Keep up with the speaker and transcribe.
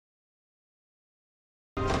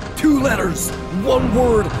2 letters, 1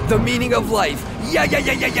 word, the meaning of life. Yeah.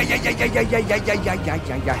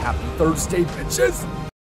 Happy Thursday, bitches.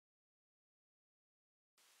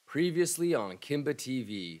 Previously on Kimba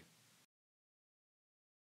TV.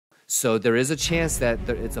 So there is a chance that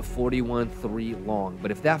it's a 41-3 long, but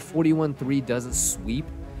if that 41-3 doesn't sweep,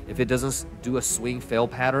 if it doesn't do a swing fail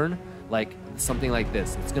pattern, like something like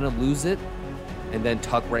this, it's gonna lose it and then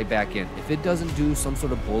tuck right back in. If it doesn't do some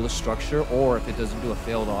sort of bullish structure, or if it doesn't do a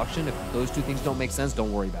failed auction, if those two things don't make sense,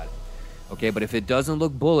 don't worry about it. Okay, but if it doesn't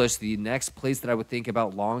look bullish, the next place that I would think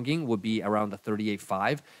about longing would be around the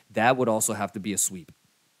 38.5. That would also have to be a sweep.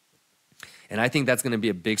 And I think that's going to be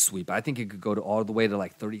a big sweep. I think it could go to all the way to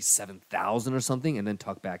like 37,000 or something and then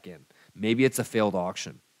tuck back in. Maybe it's a failed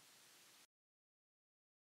auction.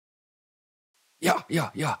 Yeah.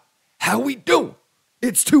 How we do?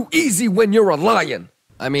 It's too easy when you're a lion.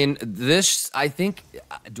 I mean, this, I think,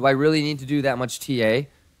 do I really need to do that much TA?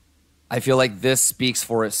 I feel like this speaks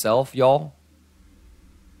for itself, y'all.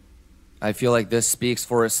 I feel like this speaks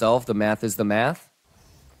for itself. The math is the math.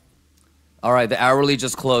 All right, the hourly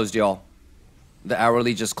just closed, y'all. The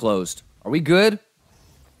hourly just closed. Are we good?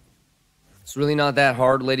 It's really not that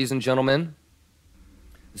hard, ladies and gentlemen.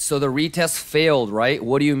 So the retest failed, right?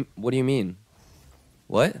 What do you mean?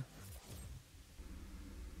 What?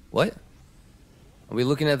 What? Are we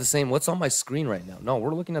looking at the same? What's on my screen right now? No,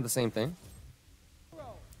 we're looking at the same thing.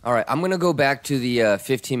 All right, I'm going to go back to the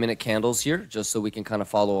 15-minute candles here just so we can kind of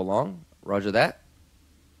follow along. Roger that.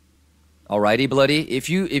 All righty, bloody. If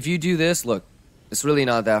you do this, look, it's really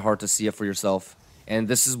not that hard to see it for yourself. And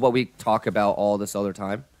this is what we talk about all this other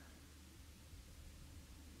time.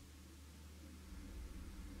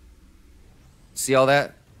 See all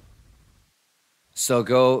that? So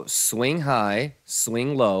go swing high,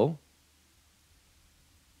 swing low.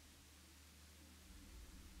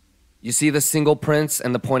 You see the single prints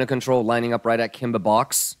and the point of control lining up right at Kimba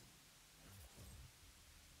box?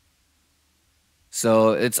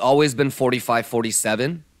 So it's always been 45,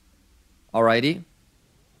 47. Alrighty.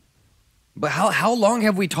 But how long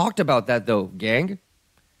have we talked about that though, gang?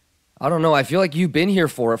 I don't know. I feel like you've been here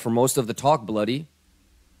for it for most of the talk, bloody.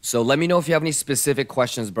 So let me know if you have any specific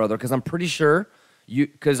questions, brother, because I'm pretty sure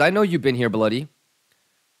because I know you've been here, bloody.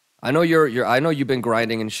 I know I know you've been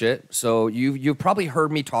grinding and shit. So you've probably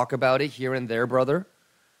heard me talk about it here and there, brother.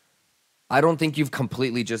 I don't think you've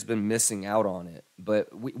completely just been missing out on it, but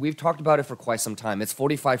we've talked about it for quite some time. It's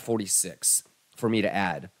 45, 46 for me to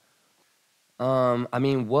add. I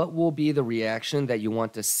mean, what will be the reaction that you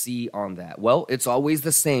want to see on that? Well, it's always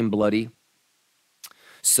the same, bloody.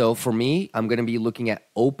 So for me, I'm going to be looking at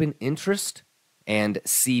open interest and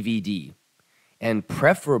CVD. And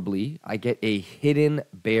preferably, I get a hidden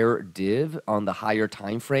bear div on the higher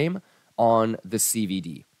time frame on the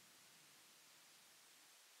CVD.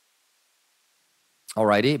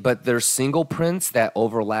 Alrighty, but there's single prints that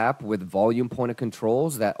overlap with volume point of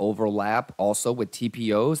controls that overlap also with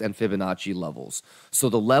TPOs and Fibonacci levels. So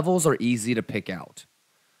the levels are easy to pick out.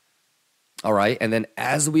 All right, and then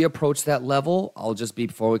as we approach that level, I'll just be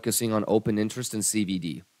focusing on open interest and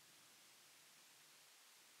CVD.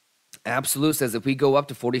 Absolute says, if we go up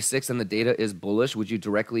to 46 and the data is bullish, would you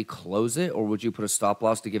directly close it or would you put a stop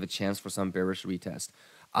loss to give a chance for some bearish retest?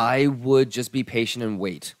 I would just be patient and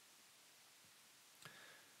wait.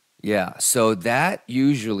 Yeah, so that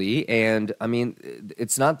usually, and I mean,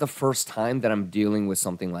 it's not the first time that I'm dealing with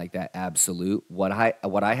something like that, absolute. What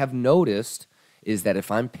I have noticed is that if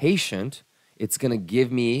I'm patient, it's going to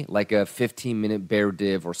give me like a 15-minute bear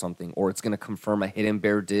div or something, or it's going to confirm a hidden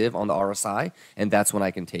bear div on the RSI, and that's when I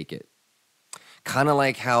can take it. Kind of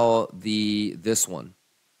like how this one.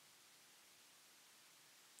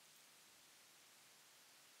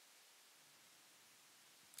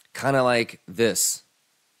 Kind of like this.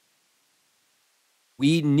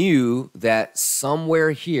 We knew that somewhere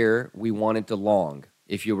here we wanted to long,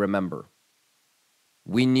 if you remember.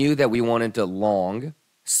 We knew that we wanted to long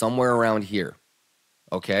somewhere around here,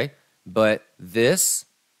 okay? But this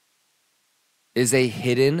is a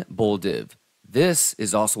hidden bull div. This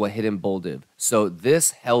is also a hidden bull div. So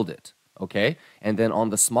this held it, okay? And then on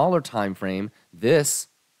the smaller time frame, this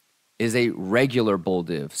is a regular bull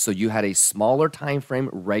div. So you had a smaller time frame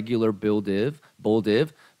regular bull div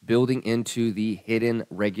building into the hidden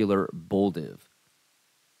regular bull div.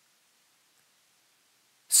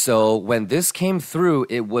 So when this came through,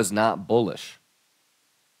 it was not bullish.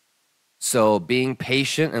 So being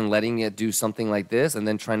patient and letting it do something like this and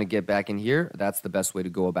then trying to get back in here, that's the best way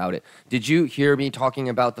to go about it. Did you hear me talking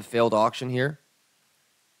about the failed auction here?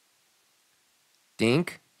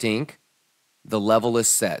 Dink, dink, the level is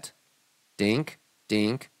set. Dink,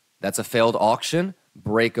 dink, that's a failed auction.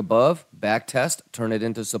 break above, back test, turn it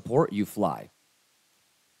into support, you fly.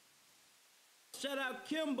 Shout out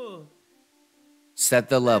Kimber. Set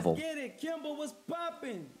the level. Let's get it. Kimber was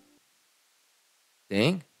popping.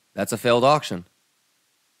 Dang, that's a failed auction.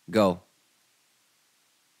 Go.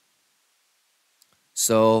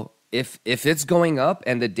 So if it's going up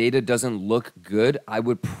and the data doesn't look good, I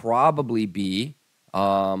would probably be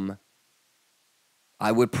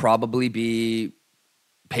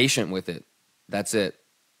patient with it. That's it.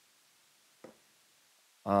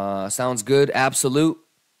 Sounds good. Absolute.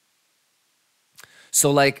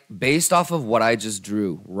 So like based off of what I just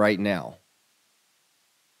drew right now,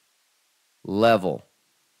 level.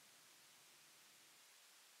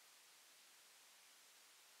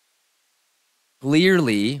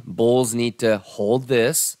 Clearly, bulls need to hold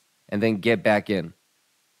this and then get back in.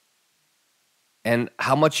 And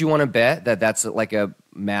how much you want to bet that that's like a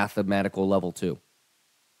mathematical level too?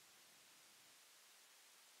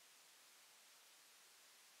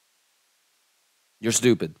 You're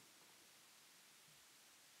stupid.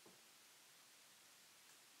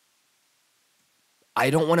 I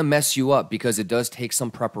don't want to mess you up because it does take some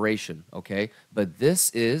preparation, okay? But this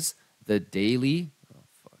is the daily,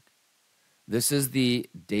 this is the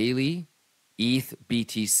daily ETH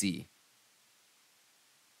BTC.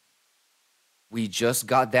 We just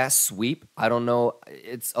got that sweep. I don't know.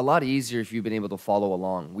 It's a lot easier if you've been able to follow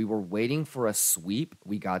along. We were waiting for a sweep.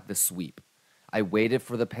 We got the sweep. I waited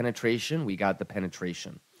for the penetration. We got the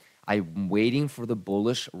penetration. I'm waiting for the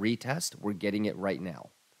bullish retest. We're getting it right now.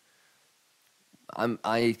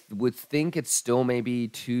 I would think it's still maybe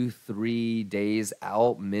 2-3 days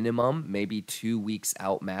out minimum, maybe 2 weeks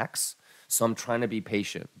out max. So I'm trying to be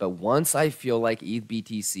patient. But once I feel like ETH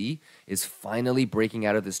BTC is finally breaking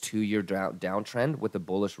out of this 2-year downtrend with a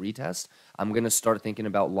bullish retest, I'm going to start thinking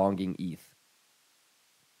about longing ETH.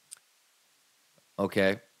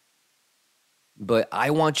 Okay. But I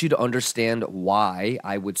want you to understand why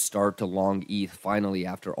I would start to long ETH finally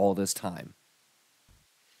after all this time.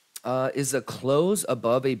 Is a close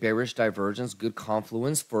above a bearish divergence good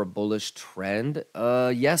confluence for a bullish trend?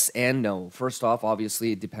 Yes and no. First off,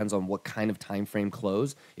 obviously, it depends on what kind of time frame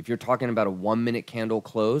close. If you're talking about a 1-minute candle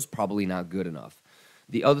close, probably not good enough.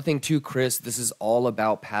 The other thing too, Chris, this is all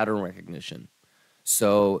about pattern recognition.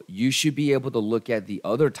 So you should be able to look at the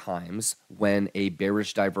other times when a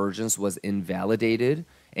bearish divergence was invalidated,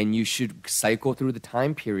 and you should cycle through the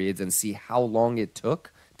time periods and see how long it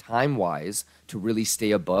took time-wise to really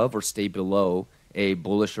stay above or stay below a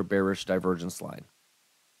bullish or bearish divergence line.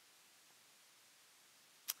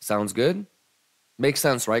 Sounds good? Makes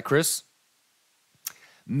sense, right, Chris?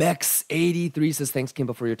 MEXC83 says, thanks,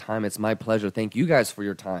 Kimba, for your time. It's my pleasure. Thank you guys for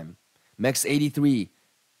your time. MEXC83,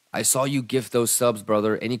 I saw you gift those subs,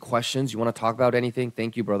 brother. Any questions? You want to talk about anything?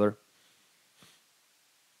 Thank you, brother.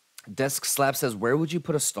 Desk Slap says, where would you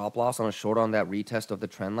put a stop loss on a short on that retest of the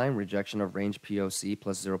trend line? Rejection of range POC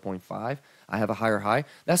plus 0.5. I have a higher high.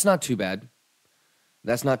 That's not too bad.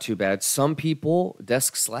 That's not too bad. Some people,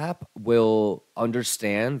 Desk Slap, will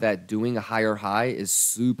understand that doing a higher high is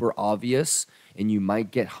super obvious and you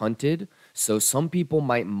might get hunted. So some people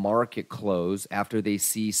might market close after they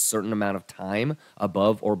see a certain amount of time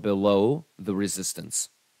above or below the resistance.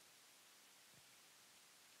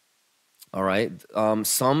 All right.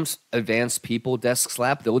 Some advanced people, Desk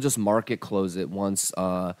Slap, they'll just market close it once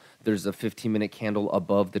there's a 15-minute candle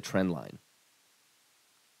above the trend line.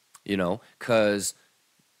 You know, because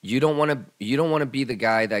you don't want to be the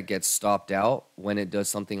guy that gets stopped out when it does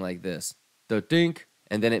something like this. The dink,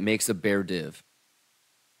 and then it makes a bear div.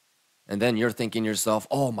 And then you're thinking to yourself,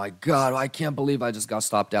 oh my God, I can't believe I just got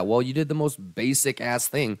stopped out. Well, you did the most basic ass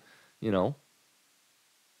thing, you know.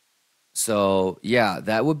 So, yeah,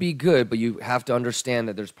 that would be good, but you have to understand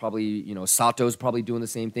that there's probably, you know, Sato's probably doing the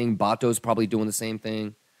same thing, Bato's probably doing the same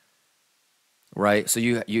thing, right? So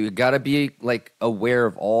you got to be, like, aware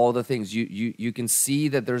of all the things. You can see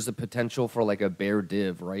that there's a potential for, like, a bear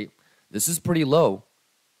div, right? This is pretty low.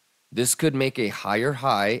 This could make a higher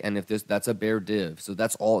high, and if that's a bear div. So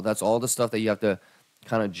that's all the stuff that you have to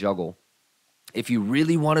kind of juggle. If you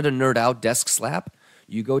really wanted to nerd out, Desk Slap,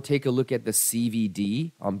 you go take a look at the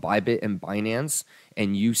CVD on Bybit and Binance,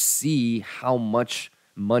 and you see how much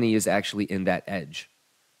money is actually in that edge,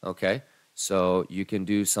 okay? So you can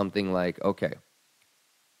do something like, okay.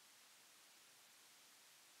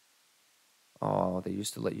 Oh, they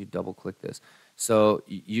used to let you double-click this. So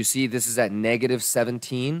you see this is at negative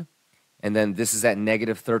 17, and then this is at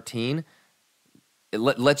negative 13.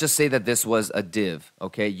 Let's just say that this was a div,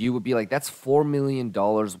 okay? You would be like, that's $4 million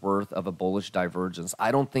worth of a bullish divergence.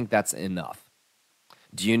 I don't think that's enough.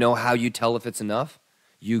 Do you know how you tell if it's enough?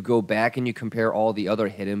 you go back and you compare all the other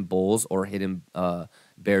hidden bulls or hidden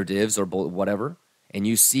bear divs or whatever, and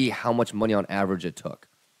you see how much money on average it took.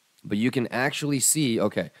 But you can actually see,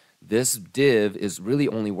 okay, this div is really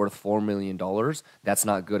only worth $4 million. That's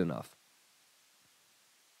not good enough.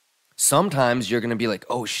 Sometimes you're going to be like,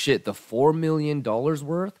 oh shit, the $4 million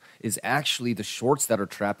worth is actually the shorts that are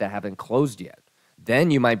trapped that haven't closed yet.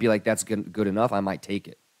 Then you might be like, that's good enough. I might take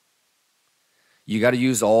it. You got to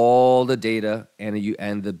use all the data,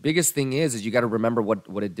 and the biggest thing is you got to remember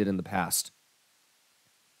what it did in the past.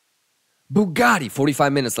 Bugatti,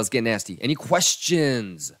 45 minutes. Let's get nasty. Any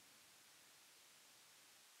questions?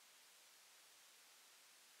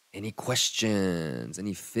 Any questions?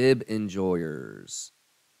 Any fib enjoyers?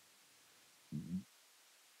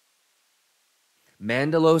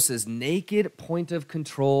 Mandalo says, naked point of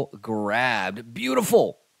control grabbed.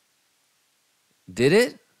 Beautiful. Did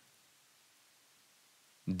it?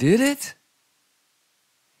 Did it?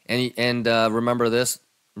 And remember this?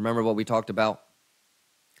 Remember what we talked about?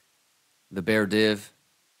 The bear div.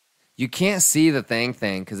 You can't see the thing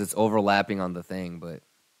because it's overlapping on the thing, but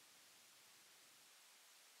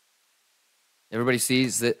everybody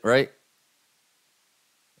sees it, right?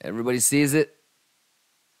 Everybody sees it.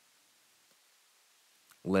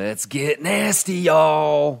 Let's get nasty,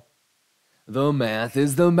 y'all. The math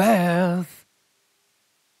is the math.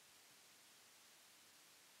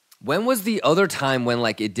 When was the other time when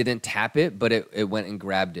like it didn't tap it, but it went and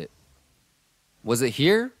grabbed it? Was it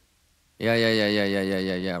here?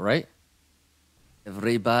 Yeah, right?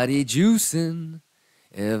 Everybody juicing.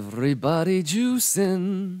 Everybody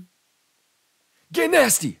juicing. Get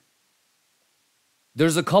nasty.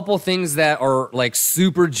 There's a couple things that are like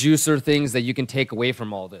super juicer things that you can take away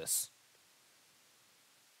from all this.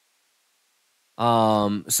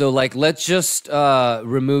 So like let's just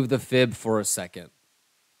remove the fib for a second.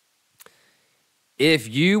 If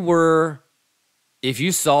you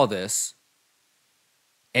saw this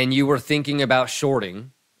and you were thinking about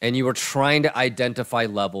shorting and you were trying to identify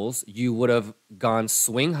levels, you would have gone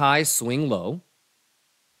swing high, swing low.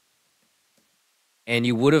 And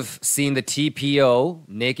you would have seen the TPO,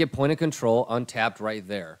 naked point of control, untapped right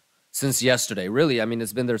there since yesterday. Really, I mean,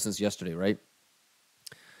 it's been there since yesterday, right?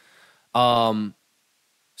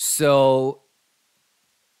 So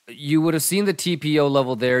you would have seen the TPO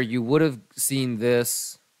level there. You would have seen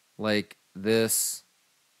this, like this.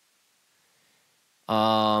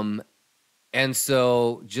 And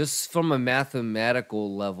so just from a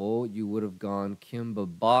mathematical level, you would have gone Kimba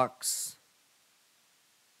box.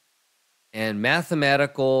 And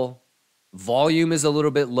mathematical volume is a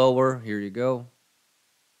little bit lower. Here you go.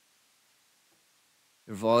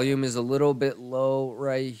 Your volume is a little bit low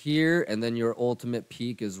right here. And then your ultimate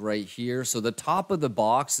peak is right here. So the top of the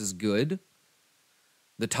box is good.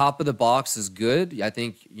 The top of the box is good. I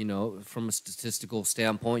think, you know, from a statistical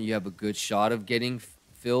standpoint, you have a good shot of getting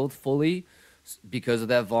filled fully because of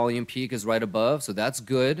that volume peak is right above. So that's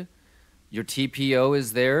good. Your TPO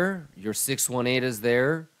is there. Your 618 is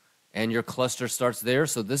there. And your cluster starts there.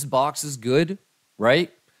 So this box is good, right?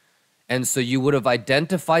 And so you would have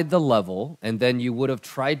identified the level, and then you would have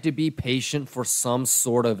tried to be patient for some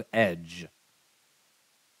sort of edge.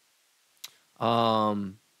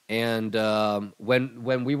 When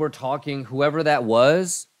we were talking, whoever that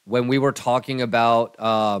was, when we were talking about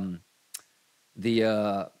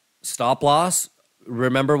the stop loss,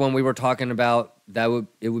 remember when we were talking about that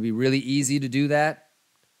it would be really easy to do that?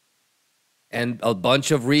 And a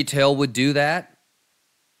bunch of retail would do that.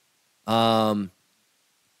 And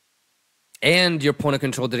your point of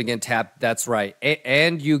control didn't get tapped. That's right.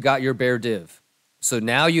 And you got your bear div. So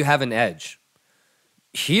now you have an edge.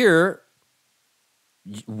 Here,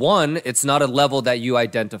 one, it's not a level that you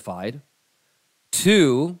identified.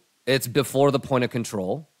 Two, it's before the point of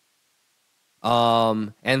control.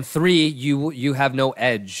 And three, you have no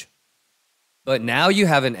edge. But now you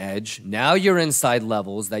have an edge. Now you're inside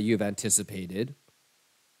levels that you've anticipated,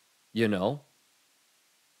 you know.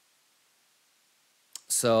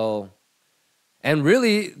 So, and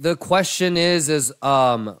really the question is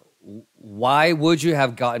why would you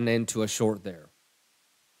have gotten into a short there?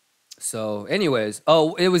 So anyways,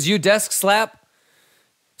 oh, it was you, Desk Slap.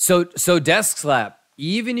 So Desk Slap,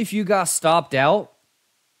 even if you got stopped out,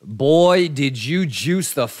 boy, did you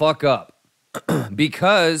juice the fuck up.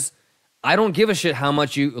 Because I don't give a shit how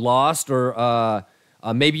much you lost or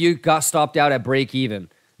maybe you got stopped out at break even.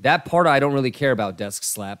 That part I don't really care about, Desk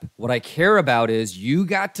Slap. What I care about is you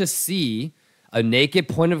got to see a naked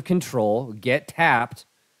point of control get tapped,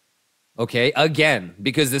 okay, again.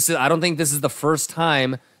 Because I don't think this is the first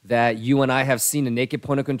time that you and I have seen a naked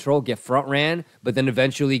point of control get front ran, but then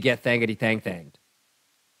eventually get thangity-thanged.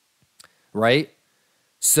 right?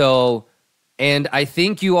 So, and I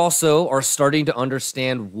think you also are starting to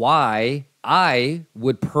understand why I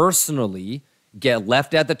would personally get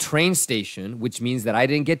left at the train station, which means that I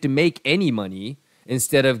didn't get to make any money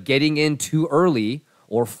instead of getting in too early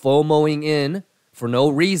or FOMOing in for no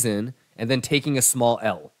reason and then taking a small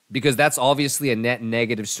L, because that's obviously a net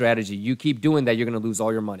negative strategy. You keep doing that, you're going to lose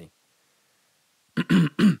all your money.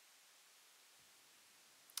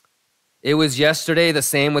 It was yesterday the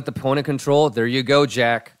same with the point of control. There you go,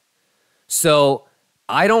 Jack. So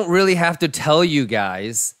I don't really have to tell you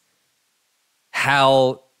guys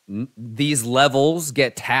how these levels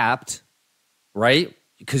get tapped, right?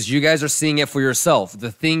 Because you guys are seeing it for yourself.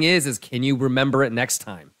 The thing is can you remember it next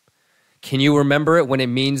time? Can you remember it when it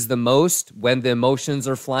means the most, when the emotions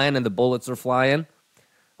are flying and the bullets are flying,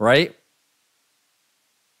 right?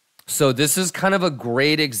 So this is kind of a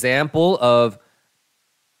great example of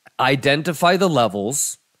identify the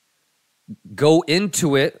levels, go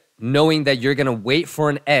into it knowing that you're going to wait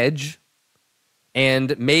for an edge,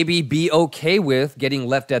 and maybe be okay with getting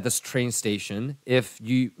left at this train station if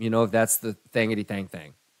if that's the thangity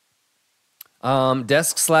thing.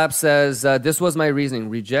 Desk Slap says, this was my reasoning.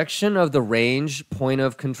 Rejection of the range point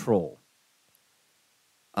of control.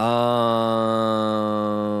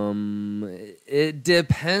 It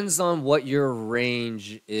depends on what your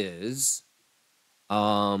range is.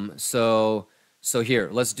 So here,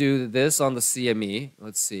 let's do this on the CME.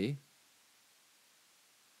 Let's see.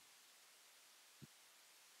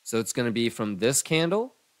 So it's going to be from this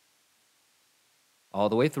candle all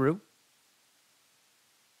the way through.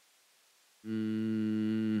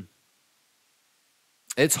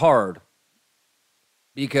 It's hard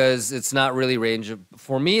because it's not really range of,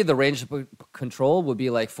 for me, the range of control would be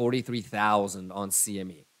like 43,000 on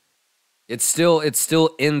CME. It's still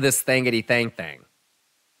in this thangity thing.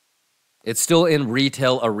 It's still in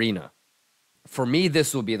retail arena. For me,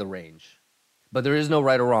 this will be the range. But there is no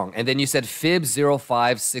right or wrong. And then you said fib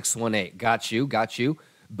 05618. Got you.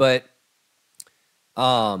 But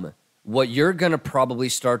what you're going to probably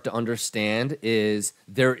start to understand is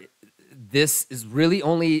this is really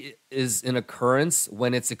only is an occurrence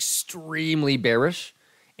when it's extremely bearish.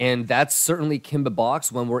 And that's certainly Kimba box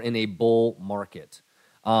when we're in a bull market.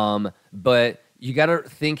 But you got to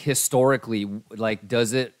think historically, like,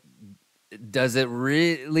 does it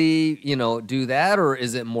really, do that, or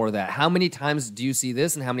is it more that? How many times do you see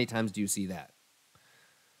this and how many times do you see that?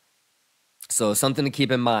 So something to keep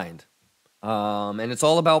in mind. And it's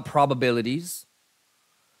all about probabilities.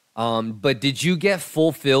 But did you get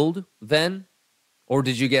fulfilled then, or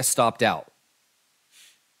did you get stopped out?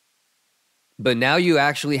 But now you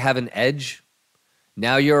actually have an edge.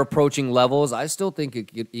 Now you're approaching levels. I still think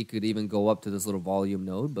it could even go up to this little volume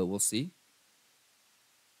node, but we'll see.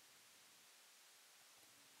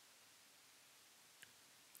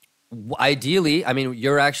 Ideally, I mean,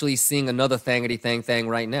 you're actually seeing another thangity thing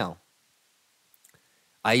right now.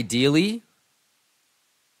 Ideally,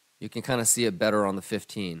 you can kind of see it better on the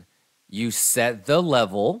 15. You set the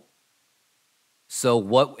level. So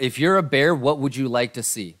what if you're a bear, what would you like to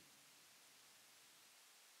see?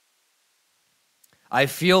 I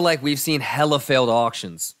feel like we've seen hella failed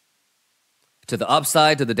auctions. To the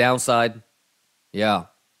upside, to the downside. Yeah.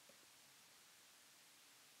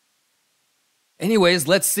 Anyways,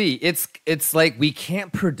 let's see. It's like we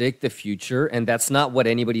can't predict the future, and that's not what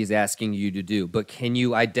anybody's asking you to do. But can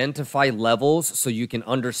you identify levels so you can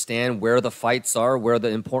understand where the fights are, where the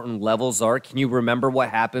important levels are? Can you remember what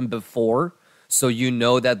happened before so you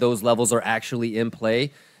know that those levels are actually in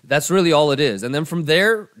play? That's really all it is. And then from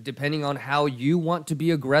there, depending on how you want to be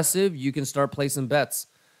aggressive, you can start placing bets.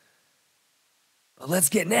 But let's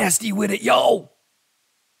get nasty with it, yo!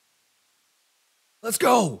 Let's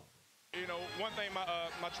go! One thing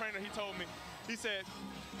my trainer, he told me, he said...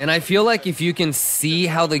 And I feel like if you can see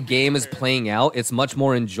how the game is playing out, it's much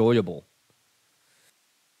more enjoyable.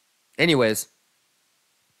 Anyways,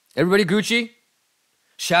 everybody Gucci?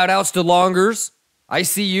 Shout-outs to longers. I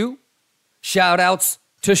see you. Shout-outs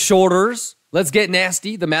to shorters. Let's get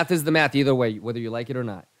nasty. The math is the math either way, whether you like it or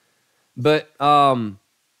not. But I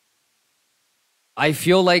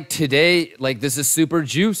feel like today, like this is super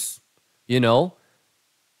juice, even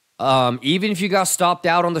if you got stopped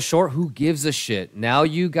out on the short, who gives a shit? Now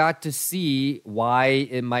you got to see why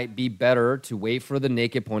it might be better to wait for the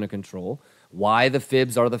naked point of control, why the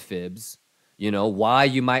fibs are the fibs, why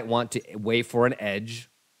you might want to wait for an edge,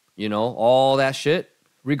 all that shit,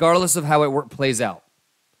 regardless of how it plays out.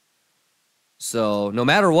 So no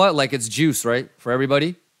matter what, like it's juice, right? For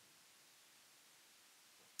everybody.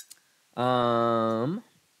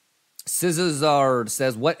 Scissor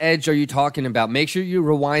says, what edge are you talking about? Make sure you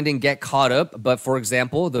rewind and get caught up. But for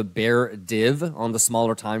example, the bear div on the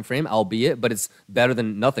smaller time frame, albeit, but it's better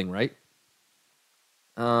than nothing, right?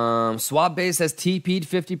 Swap base has TP'd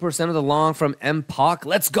 50% of the long from MPOC.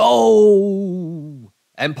 Let's go!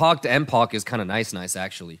 MPOC to MPOC is kind of nice,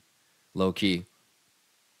 actually. Low key.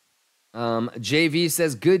 JV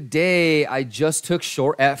says, good day. I just took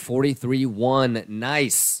short at 43.1.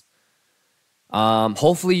 Nice.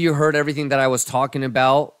 Hopefully you heard everything that I was talking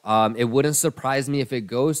about. It wouldn't surprise me if it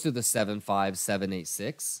goes to the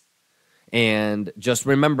 75786. And just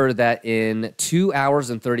remember that in 2 hours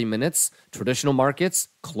and 30 minutes, traditional markets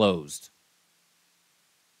closed.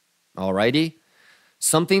 Alrighty.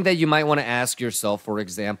 Something that you might want to ask yourself, for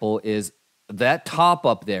example, is that top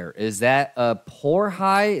up there, is that a poor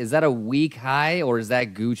high? Is that a weak high? Or is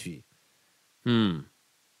that Gucci?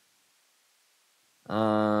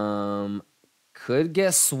 Could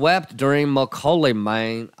get swept during Macaulay,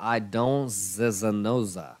 man. I don't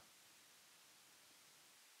zizanoza.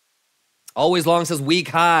 Always long says weak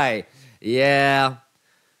high. Yeah.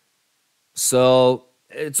 So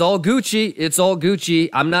it's all Gucci. It's all Gucci.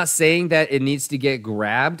 I'm not saying that it needs to get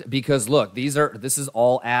grabbed because look, this is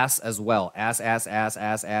all ass as well. Ass,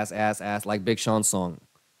 like Big Sean's song.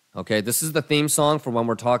 Okay, this is the theme song for when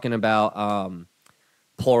we're talking about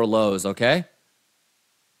poor lows, okay?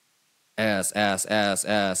 Ass.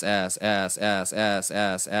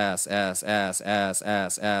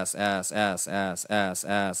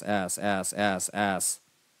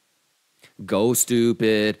 Go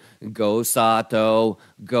stupid, go Sato,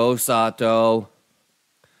 go Sato.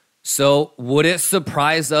 So would it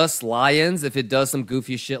surprise us Lions if it does some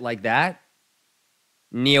goofy shit like that?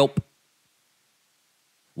 Nope.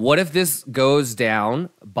 What if this goes down,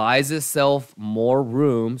 buys itself more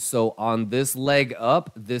room, so on this leg up,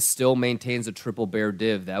 this still maintains a triple bear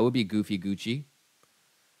div? That would be goofy Gucci.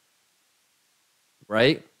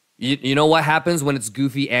 Right? You know what happens when it's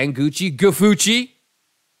goofy and Gucci? Goofucci.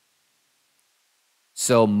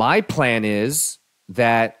 So my plan is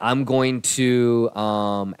that I'm going to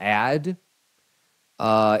add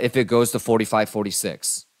if it goes to 45,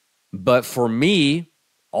 46. But for me,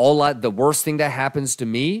 the worst thing that happens to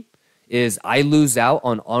me is I lose out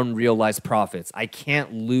on unrealized profits. I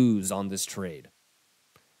can't lose on this trade.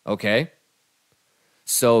 Okay?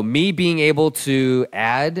 So me being able to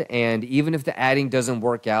add, and even if the adding doesn't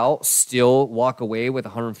work out, still walk away with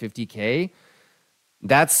 150K,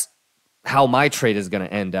 that's how my trade is going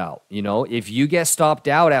to end out. You know, if you get stopped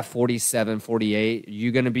out at 47, 48,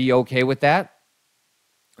 you're going to be okay with that.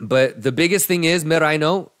 But the biggest thing is,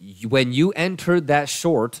 Merino, when you entered that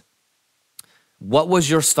short, what was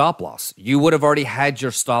your stop loss? You would have already had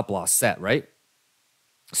your stop loss set, right?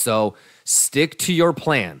 So stick to your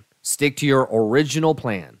plan. Stick to your original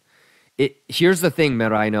plan. Here's the thing,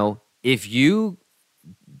 Merino. If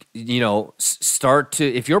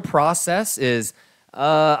if your process is,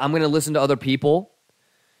 I'm going to listen to other people,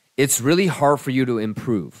 it's really hard for you to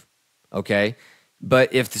improve, okay?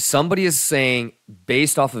 But if somebody is saying,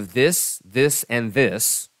 based off of this, and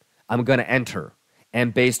this, I'm going to enter.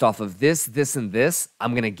 And based off of this, and this,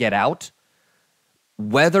 I'm going to get out.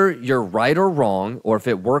 Whether you're right or wrong, or if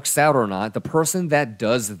it works out or not, the person that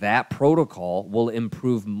does that protocol will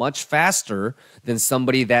improve much faster than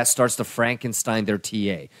somebody that starts to Frankenstein their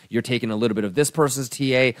TA. You're taking a little bit of this person's TA,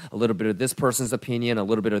 a little bit of this person's opinion, a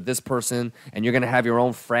little bit of this person, and you're going to have your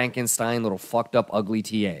own Frankenstein little fucked up ugly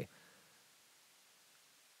TA.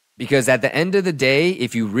 Because at the end of the day,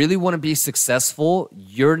 if you really want to be successful,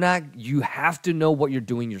 you have to know what you're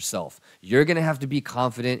doing yourself. You're going to have to be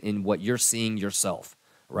confident in what you're seeing yourself,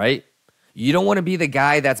 right? You don't want to be the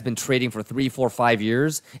guy that's been trading for 3, 4, 5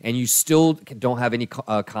 years and you still don't have any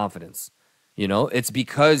confidence. You know, it's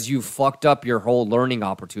because you fucked up your whole learning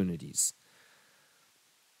opportunities.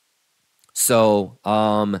 So,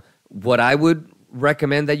 what I would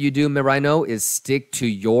recommend that you do, Merino, is stick to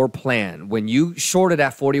your plan. When you shorted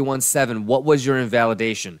at 41.7, what was your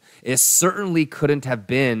invalidation? It certainly couldn't have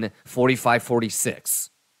been 45.46.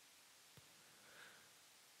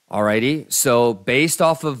 Alrighty, so based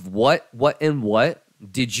off of what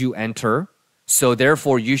did you enter? So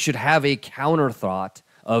therefore, you should have a counter thought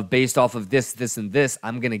of based off of this, and this,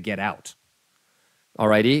 I'm going to get out.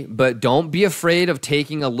 Alrighty, but don't be afraid of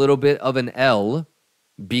taking a little bit of an L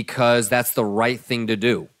because that's the right thing to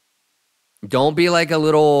do. Don't be like a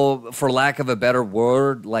little, for lack of a better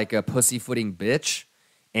word, like a pussyfooting bitch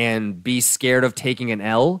and be scared of taking an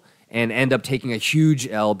L and end up taking a huge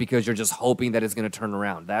L because you're just hoping that it's going to turn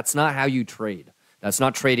around. That's not how you trade. That's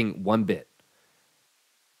not trading one bit.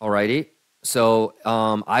 Alrighty? So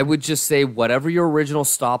I would just say whatever your original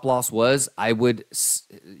stop loss was, I would,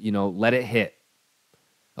 let it hit.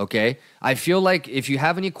 Okay? I feel like if you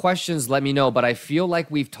have any questions, let me know. But I feel like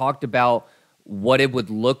we've talked about what it would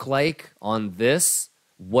look like on this,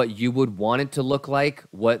 what you would want it to look like,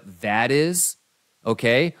 what that is.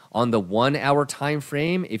 Okay? On the 1 hour time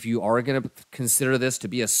frame, if you are going to consider this to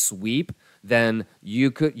be a sweep, then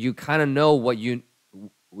you kind of know what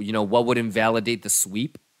what would invalidate the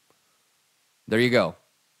sweep. There you go.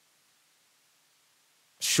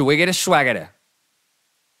 Schwiggity schwaggity.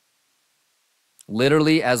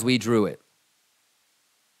 Literally as we drew it.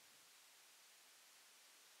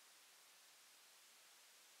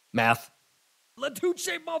 Math.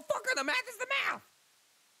 Latuche, motherfucker, the math is the math.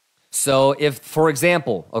 So if, for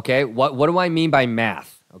example, okay, what do I mean by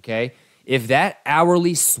math? Okay, if that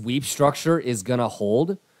hourly sweep structure is going to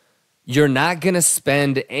hold, you're not going to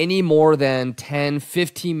spend any more than 10,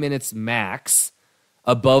 15 minutes max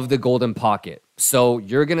above the golden pocket. So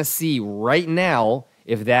you're going to see right now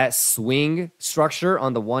if that swing structure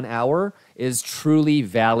on the 1 hour is truly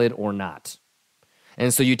valid or not.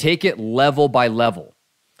 And so you take it level by level.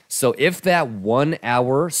 So if that 1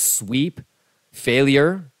 hour sweep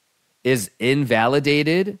failure is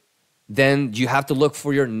invalidated, then you have to look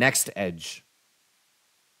for your next edge.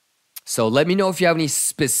 So let me know if you have any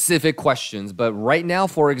specific questions. But right now,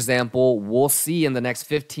 for example, we'll see in the next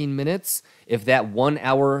 15 minutes if that 1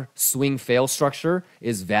 hour swing fail structure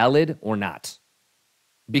is valid or not.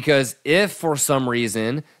 Because if for some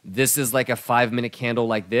reason this is like a 5-minute candle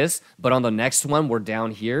like this, but on the next one we're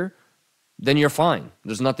down here, then you're fine.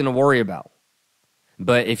 There's nothing to worry about.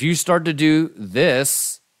 But if you start to do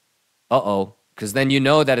this, because then you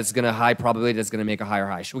know that it's going to high probability that's going to make a higher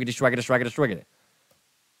high. Schwiggity, schwaggity, schwaggity, schwiggity.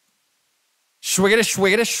 Schwiggity,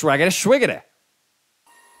 schwiggity, schwaggity, schwiggity.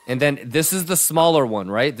 And then this is the smaller one,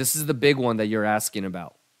 right? This is the big one that you're asking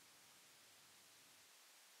about.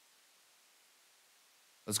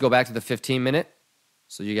 Let's go back to the 15-minute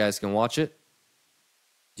so you guys can watch it.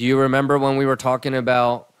 Do you remember when we were talking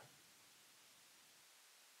about,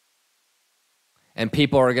 and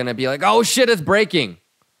people are going to be like, oh shit, it's breaking.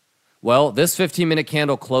 Well, this 15-minute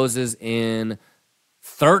candle closes in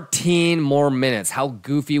 13 more minutes. How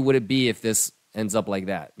goofy would it be if this ends up like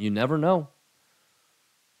that? You never know.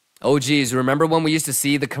 Oh, geez, remember when we used to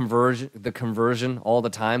see the conversion all the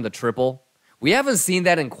time, the triple? We haven't seen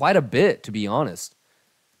that in quite a bit, to be honest.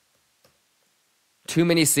 Too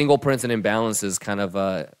many single prints and imbalances kind of,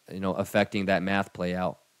 affecting that math play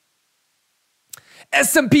out.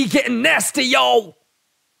 S&P getting nasty, yo!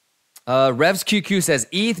 Revs QQ says,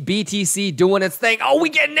 ETH, BTC doing its thing. Oh, we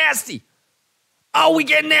get nasty. Oh, we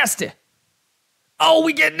get nasty. Oh,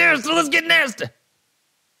 we get nasty. Let's get nasty.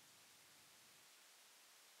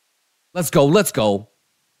 Let's go. Let's go.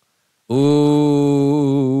 Ooh,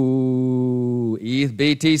 ETH,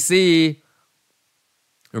 BTC.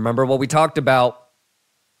 Remember what we talked about.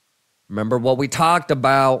 Remember what we talked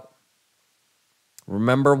about.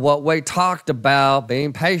 Remember what we talked about.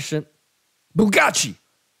 Being patient. Bugatti.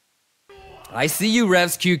 I see you,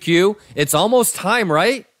 Revs QQ. It's almost time,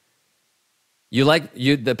 right?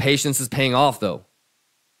 The patience is paying off, though.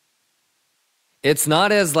 It's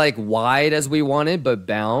not as wide as we wanted, but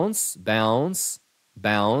bounce, bounce,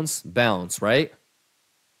 bounce, bounce, right?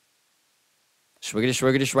 Schwiggity,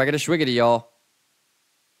 schwiggity, schwiggity, schwiggity, y'all.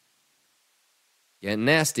 Getting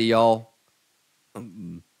nasty, y'all.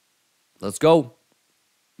 Let's go.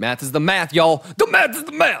 Math is the math, y'all. The math is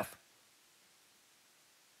the math.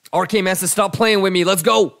 RK Man says, stop playing with me. Let's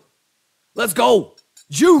go. Let's go.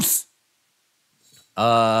 Juice.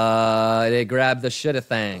 They grabbed the shit of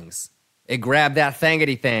things. It grabbed that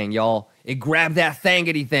thangity thing, y'all. It grabbed that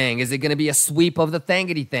thangity thing. Is it going to be a sweep of the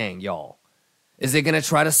thangity thing, y'all? Is it going to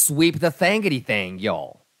try to sweep the thangity thing,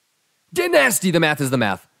 y'all? Get nasty. The math is the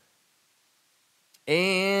math.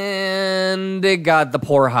 And it got the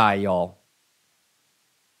poor high, y'all.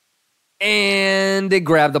 And it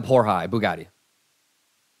grabbed the poor high. Bugatti.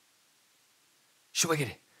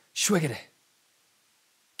 Schwiggity, schwiggity.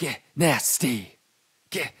 Get nasty.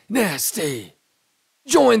 Get nasty.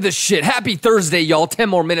 Join the shit. Happy Thursday, y'all. 10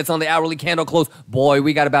 more minutes on the hourly candle close. Boy,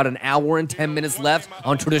 we got about an hour and 10 minutes left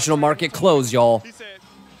on traditional market close, y'all. He said,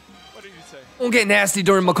 what did he say? Don't get nasty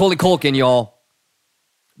during Macaulay Culkin, y'all.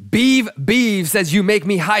 Beeve says, you make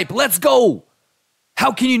me hype. Let's go.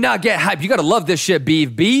 How can you not get hype? You got to love this shit,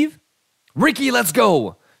 Beeve. Ricky, let's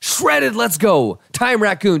go. Shredded, let's go. Time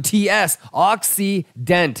Raccoon, TS, Oxy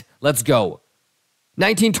Dent, let's go.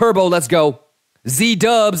 19 Turbo, let's go. Z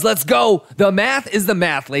Dubs, let's go. The math is the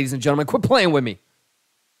math, ladies and gentlemen. Quit playing with me.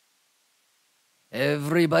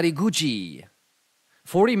 Everybody Gucci.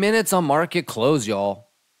 40 minutes on market close, y'all.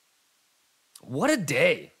 What a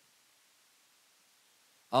day.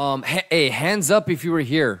 Hey, hands up if you were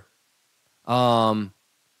here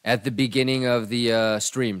at the beginning of the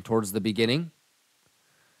stream, towards the beginning,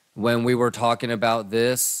 when we were talking about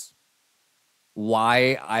this,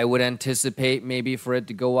 why I would anticipate maybe for it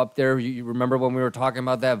to go up there. You remember when we were talking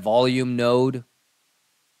about that volume node?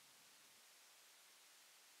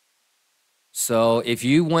 So if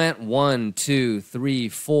you went 1, 2, 3,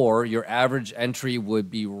 4, your average entry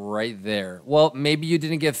would be right there. Well, maybe you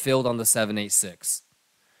didn't get filled on the 786.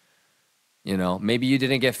 You know, maybe you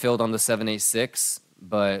didn't get filled on the 786,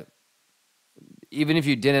 but even if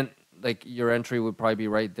you didn't, like, your entry would probably be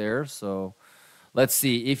right there. So let's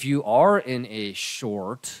see. If you are in a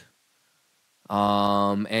short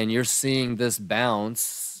and you're seeing this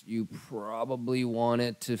bounce, you probably want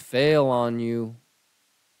it to fail on you.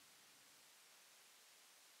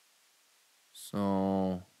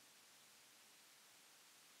 So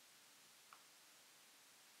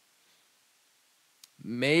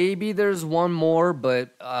maybe there's one more,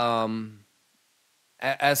 but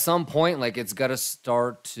at some point, like, it's got to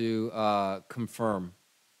start to confirm,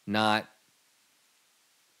 not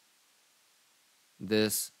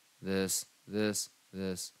this.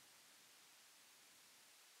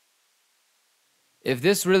 If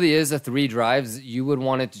this really is a 3 drives, you would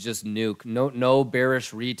want it to just nuke. No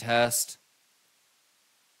bearish retest.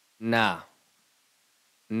 Nah,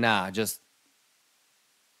 just.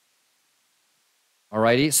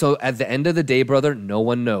 Alrighty, so at the end of the day, brother, no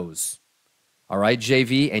one knows. All right,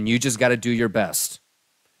 JV, and you just got to do your best,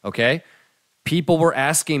 okay? People were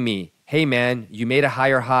asking me, hey, man, you made a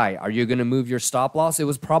higher high. Are you going to move your stop loss? It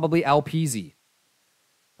was probably Alpeasy,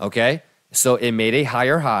 okay? So it made a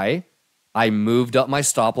higher high. I moved up my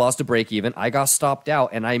stop loss to break even. I got stopped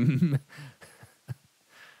out, and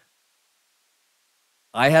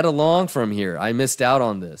I had a long from here. I missed out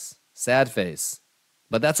on this. Sad face.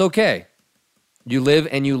 But that's okay. You live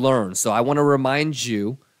and you learn. So I want to remind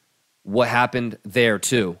you what happened there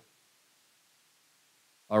too.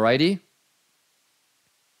 Alrighty?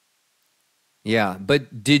 Yeah,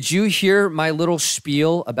 but did you hear my little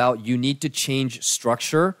spiel about you need to change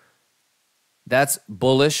structure? That's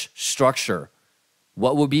bullish structure.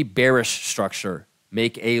 What would be bearish structure?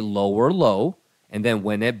 Make a lower low, and then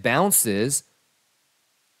when it bounces,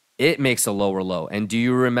 it makes a lower low. And do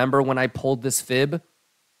you remember when I pulled this fib?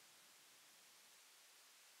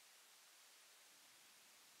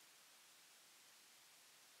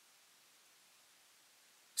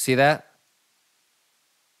 See that?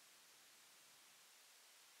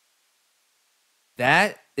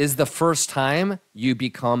 That is the first time you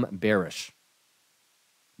become bearish.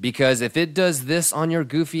 Because if it does this on your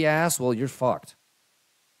goofy ass, well, you're fucked.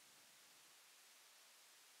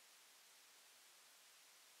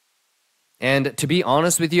 And to be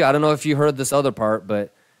honest with you, I don't know if you heard this other part,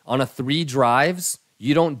 but on a 3 drives,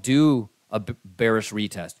 you don't do a bearish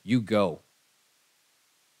retest. You go.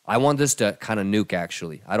 I want this to kind of nuke,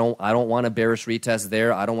 actually. I don't want a bearish retest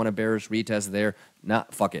there. I don't want a bearish retest there. Nah,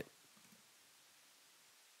 fuck it.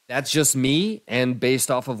 That's just me and based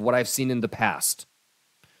off of what I've seen in the past.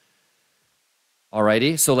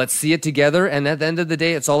 Alrighty, so let's see it together. And at the end of the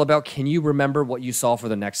day, it's all about, can you remember what you saw for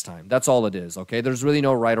the next time? That's all it is, okay? There's really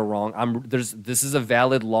no right or wrong. This is a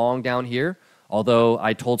valid long down here, although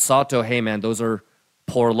I told Sato, hey, man, those are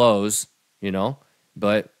poor lows, you know?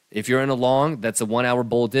 But if you're in a long, that's a 1 hour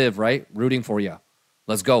bull div, right? Rooting for you.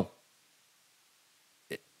 Let's go.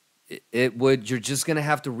 You're just going to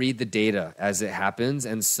have to read the data as it happens.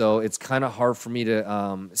 And so it's kind of hard for me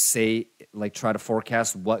to say, like, try to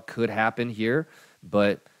forecast what could happen here.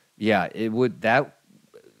 But yeah, that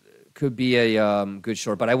could be a good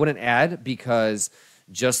short, but I wouldn't add, because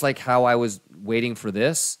just like how I was waiting for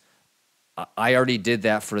this, I already did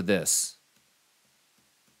that for this.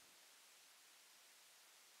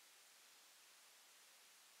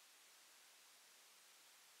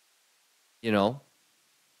 You know?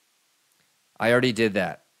 I already did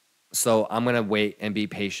that. So I'm going to wait and be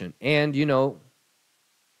patient. And you know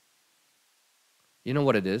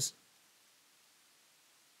what it is.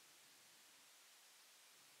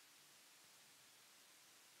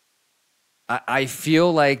 I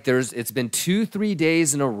feel like it's been 2-3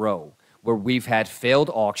 days in a row where we've had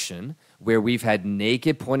failed auction, where we've had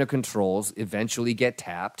naked point of controls eventually get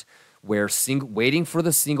tapped, where waiting for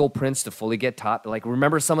the single prints to fully get tapped. Like,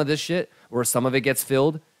 remember some of this shit where some of it gets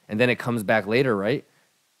filled and then it comes back later, right?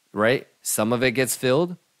 Right? Some of it gets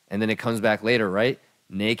filled and then it comes back later, right?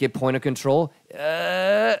 Naked point of control,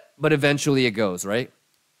 but eventually it goes, right?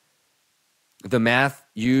 The math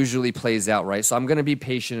usually plays out, right? So I'm going to be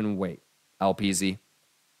patient and wait, Alpeasy.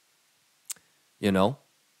 you know.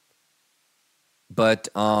 But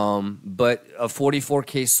a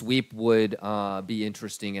 44K sweep would be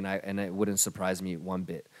interesting, and it wouldn't surprise me one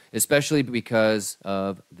bit, especially because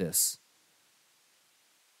of this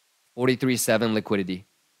 43.7 liquidity.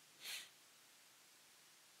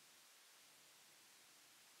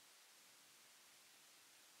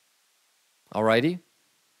 Alrighty,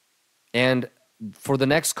 and for the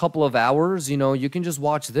next couple of hours, you know, you can just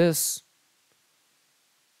watch this.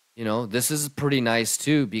 You know, this is pretty nice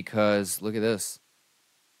too because look at this.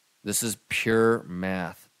 This is pure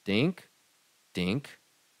math. Dink, dink,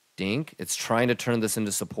 dink. It's trying to turn this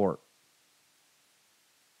into support.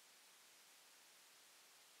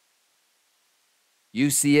 You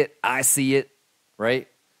see it, I see it, right?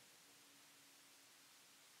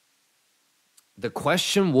 The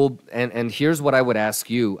question will, and here's what I would ask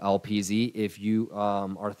you, LPZ, if you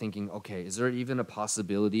are thinking, okay, is there even a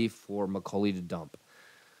possibility for Macaulay to dump?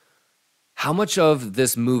 How much of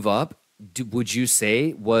this move up would you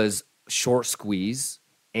say was short squeeze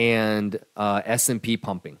and S&P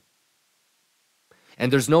pumping?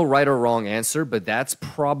 And there's no right or wrong answer, but that's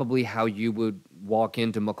probably how you would walk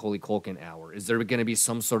into Macaulay Culkin hour. Is there going to be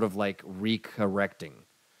some sort of like recorrecting?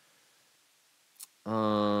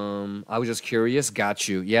 I was just curious. Got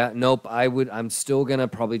you. Yeah, nope. I'm still going to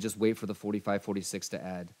probably just wait for the 45, 46 to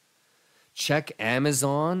add. Check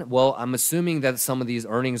Amazon. Well, I'm assuming that some of these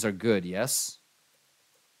earnings are good, yes?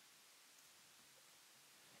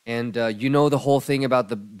 And you know the whole thing about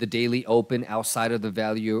the daily open outside of the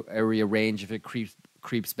value area range. If it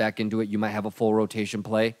creeps back into it, you might have a full rotation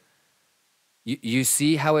play. You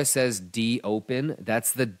see how it says D open?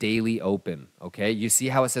 That's the daily open, okay? You see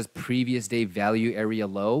how it says previous day value area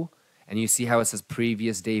low? And you see how it says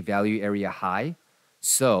previous day value area high?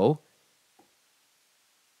 So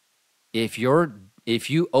if your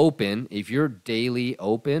daily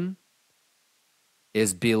open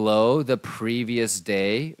is below the previous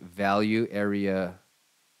day value area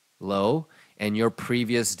low and your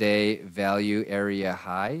previous day value area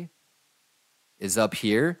high is up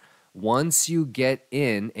here, once you get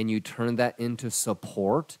in and you turn that into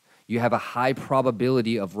support, you have a high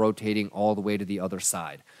probability of rotating all the way to the other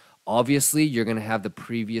side. Obviously, you're going to have the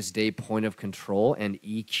previous day point of control and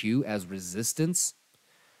EQ as resistance.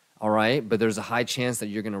 All right, but there's a high chance that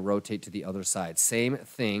you're going to rotate to the other side. Same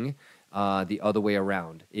thing the other way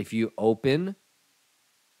around. If you open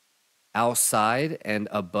outside and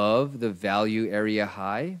above the value area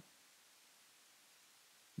high,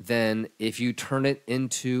 then if you turn it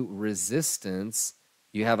into resistance,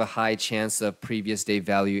 you have a high chance of previous day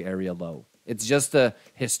value area low. It's just a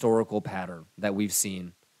historical pattern that we've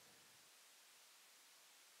seen.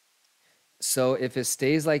 So if it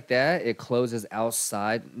stays like that, it closes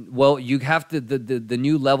outside. Well, you have to, the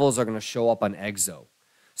new levels are going to show up on EXO.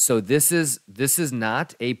 So this is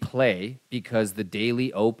not a play because the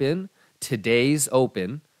daily open, today's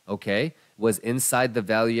open, okay, was inside the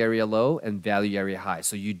value area low and value area high.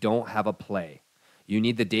 So you don't have a play. You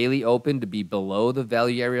need the daily open to be below the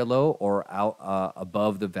value area low or out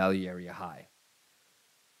above the value area high.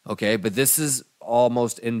 Okay, but this is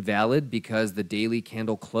almost invalid because the daily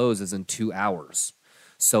candle closes in 2 hours.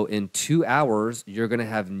 So in 2 hours, you're going to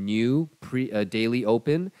have new daily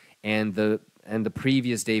open and the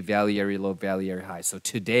previous day value area low, value area high. So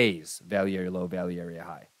today's value area low, value area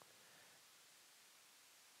high.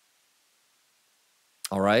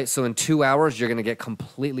 All right, so in 2 hours, you're going to get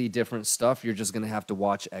completely different stuff. You're just going to have to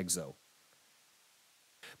watch EXO.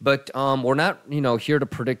 But we're not, here to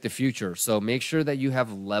predict the future. So make sure that you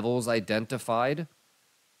have levels identified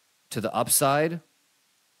to the upside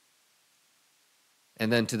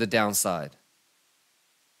and then to the downside.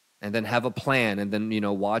 And then have a plan and then,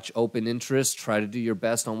 watch open interest. Try to do your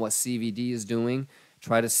best on what CVD is doing.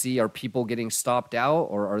 Try to see, are people getting stopped out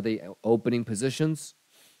or are they opening positions?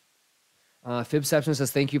 Fibception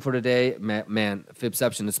says, thank you for today. Man,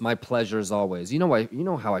 Fibception, it's my pleasure as always. You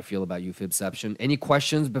know how I feel about you, Fibception. Any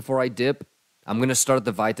questions before I dip? I'm going to start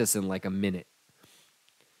the Vitus in like a minute.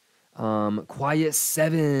 Quiet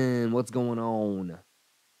 7, what's going on?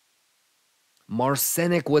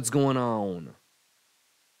 Marcenic, what's going on?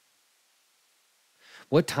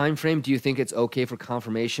 What time frame do you think it's okay for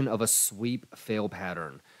confirmation of a sweep fail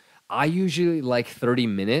pattern? I usually like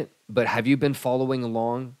 30-minute, but have you been following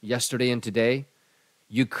along yesterday and today?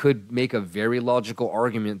 You could make a very logical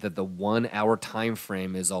argument that the 1 hour time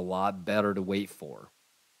frame is a lot better to wait for.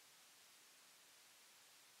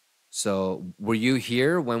 So were you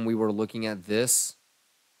here when we were looking at this?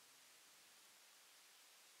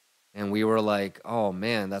 And we were like, oh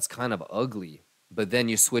man, that's kind of ugly. But then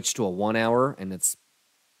you switch to a 1 hour and it's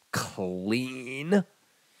clean.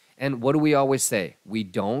 And what do we always say? We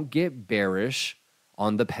don't get bearish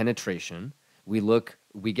on the penetration. We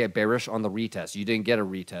get bearish on the retest. You didn't get a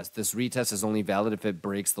retest. This retest is only valid if it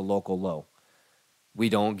breaks the local low. We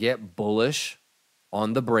don't get bullish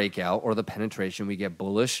on the breakout or the penetration. We get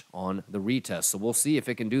bullish on the retest. So we'll see if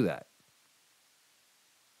it can do that.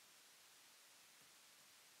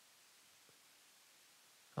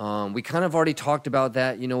 We kind of already talked about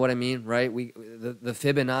that, you know what I mean, right? The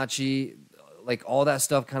Fibonacci, like all that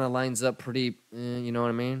stuff kind of lines up pretty, you know what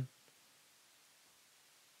I mean?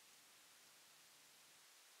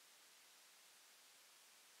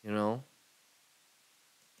 You know?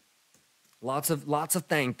 Lots of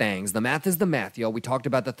things. The math is the math, yo. We talked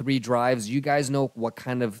about the 3 drives. You guys know what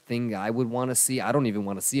kind of thing I would want to see. I don't even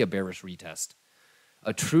want to see a bearish retest.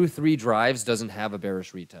 A true 3 drives doesn't have a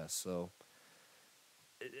bearish retest, so...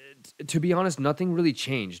 To be honest, nothing really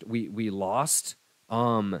changed. We lost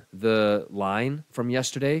the line from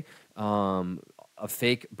yesterday, a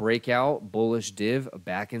fake breakout, bullish div,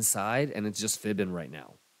 back inside, and it's just fibbing right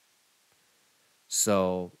now.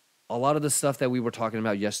 So a lot of the stuff that we were talking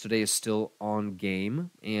about yesterday is still on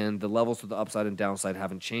game, and the levels to the upside and downside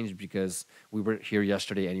haven't changed because we were here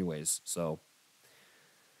yesterday anyways. So,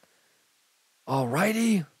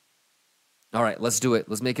 alrighty. All right, let's do it.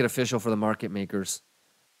 Let's make it official for the market makers.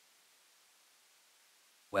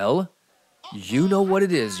 Well, you know what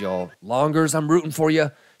it is, y'all. Longers, I'm rooting for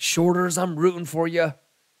you. Shorters, I'm rooting for you.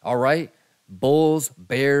 All right? Bulls,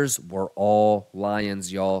 bears, we're all lions,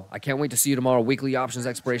 y'all. I can't wait to see you tomorrow. Weekly options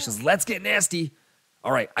expirations. Let's get nasty.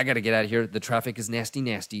 All right, I got to get out of here. The traffic is nasty,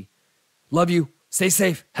 nasty. Love you. Stay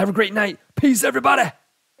safe. Have a great night. Peace, everybody.